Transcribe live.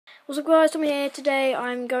What's up guys, Tommy here. Today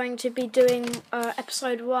I'm going to be doing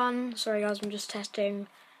episode 1. Sorry guys, I'm just testing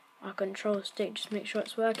our control stick, just make sure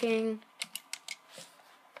it's working.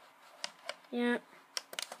 Yep,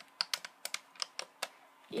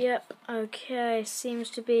 okay, seems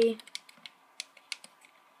to be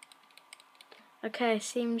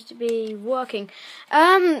working.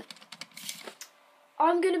 I'm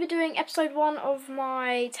going to be doing episode 1 of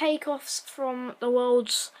my takeoffs from the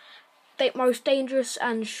world's most dangerous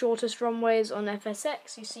and shortest runways on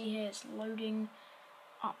FSX. You see here it's loading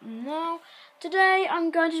up now. Today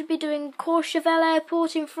I'm going to be doing Courchevel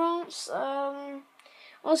Airport in France. I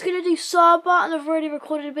was going to do Saba and I've already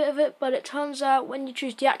recorded a bit of it, but it turns out when you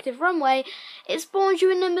choose the active runway, it spawns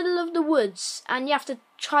you in the middle of the woods and you have to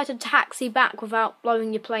try to taxi back without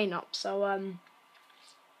blowing your plane up. So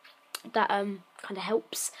that kind of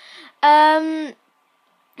helps.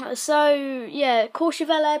 So yeah,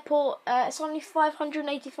 Courchevel Airport, it's only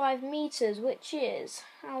 585 meters, which is,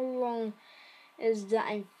 how long is that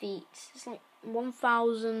in feet? It's like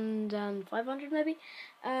 1,500 maybe.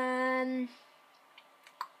 Let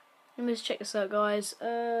me just check this out, guys.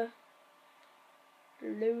 Load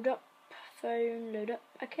up, phone, load up.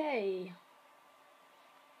 Okay.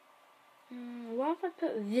 Why have I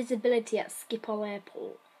put visibility at Schiphol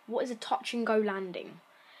Airport? What is a touch and go landing?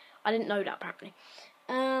 I didn't know that apparently.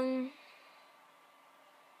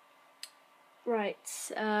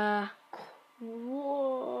 Right,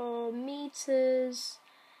 meters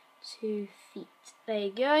to feet. There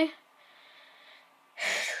you go.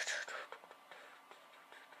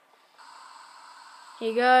 Here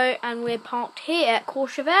you go, and we're parked here at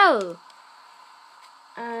Courchevel.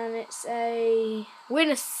 And it's we're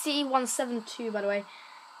in a C172, by the way.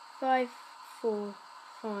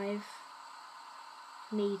 545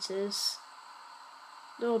 meters.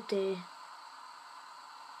 Oh dear.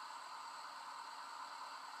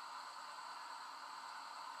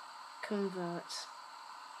 Convert.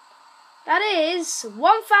 That is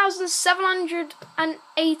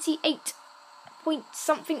 1,788 point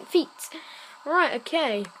something feet. Right,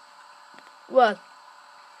 okay. Well.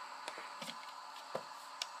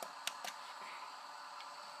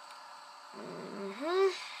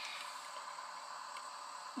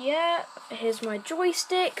 Yeah, here's my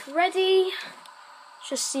joystick ready.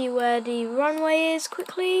 Just see where the runway is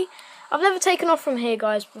quickly. I've never taken off from here,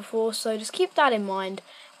 guys, before, so just keep that in mind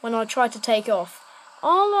when I try to take off.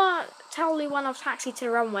 I'll tell you when I've taxied to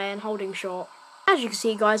the runway and holding short. As you can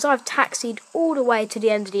see, guys, I've taxied all the way to the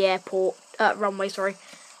end of the airport, runway, sorry.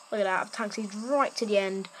 Look at that, I've taxied right to the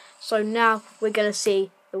end. So now we're going to see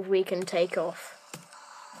if we can take off.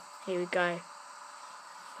 Here we go.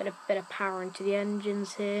 Put a bit of power into the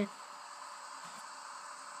engines here.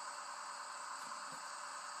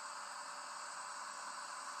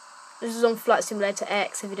 This is on Flight Simulator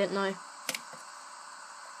X, if you didn't know.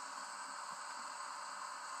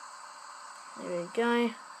 There we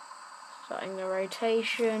go. Starting the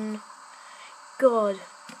rotation. God.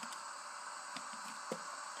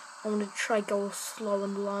 I want to try go slow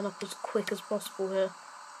and line up as quick as possible here.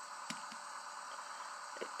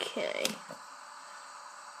 Okay.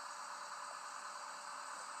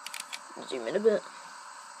 Zoom in a bit.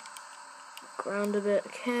 Ground a bit,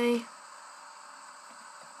 okay.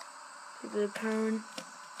 A bit of power in.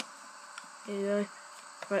 Here you go.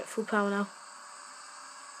 Right, full power now.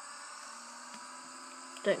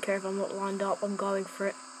 Don't care if I'm not lined up, I'm going for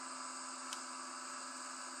it.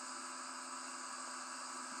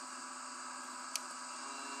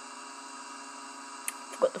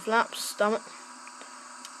 Forgot the flaps, damn it.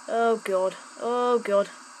 Oh god, oh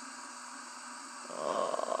god.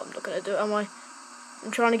 Oh, I'm not gonna do it, am I?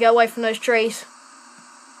 I'm trying to get away from those trees.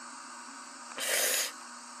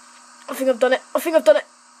 I think I've done it. I think I've done it.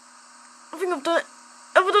 I think I've done it.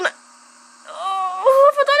 Have I done it?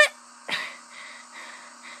 Oh, have I done it?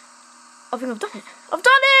 I think I've done it. I've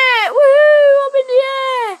done it! Woohoo! I'm in the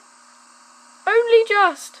air! Only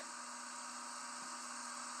just.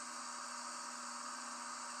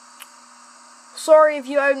 Sorry if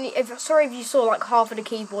you saw like half of the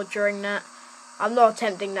keyboard during that. I'm not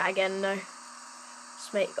attempting that again, no.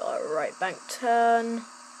 Let's make a right bank turn.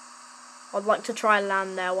 I'd like to try and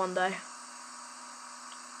land there one day.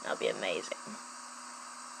 That'd be amazing.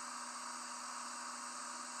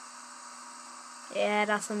 Yeah,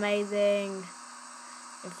 that's amazing.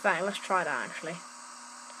 In fact, let's try that actually.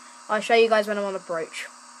 I'll show you guys when I'm on approach.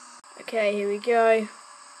 Okay, here we go.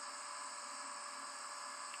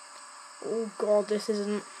 Oh god, this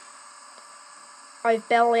isn't... I've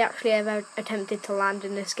barely actually ever attempted to land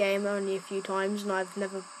in this game, only a few times, and I've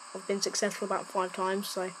been successful about 5 times,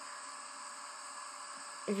 so...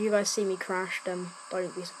 if you guys see me crash, then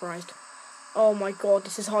don't be surprised. Oh my god,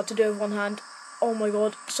 this is hard to do with one hand. Oh my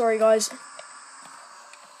god, sorry guys.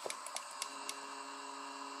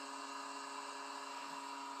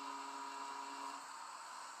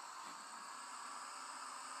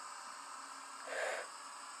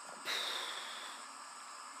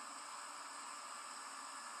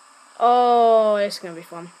 Oh, it's gonna be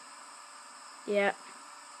fun. Yeah.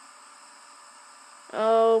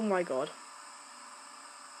 Oh my god.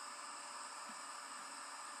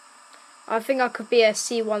 I think I could be a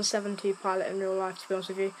C-172 pilot in real life, to be honest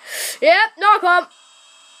with you. Yep, knock on.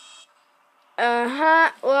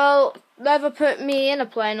 Well, never put me in a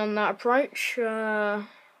plane on that approach. Yeah.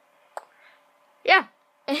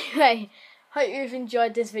 Anyway, hope you've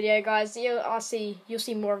enjoyed this video, guys. You'll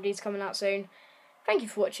see more of these coming out soon. Thank you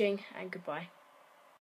for watching, and goodbye.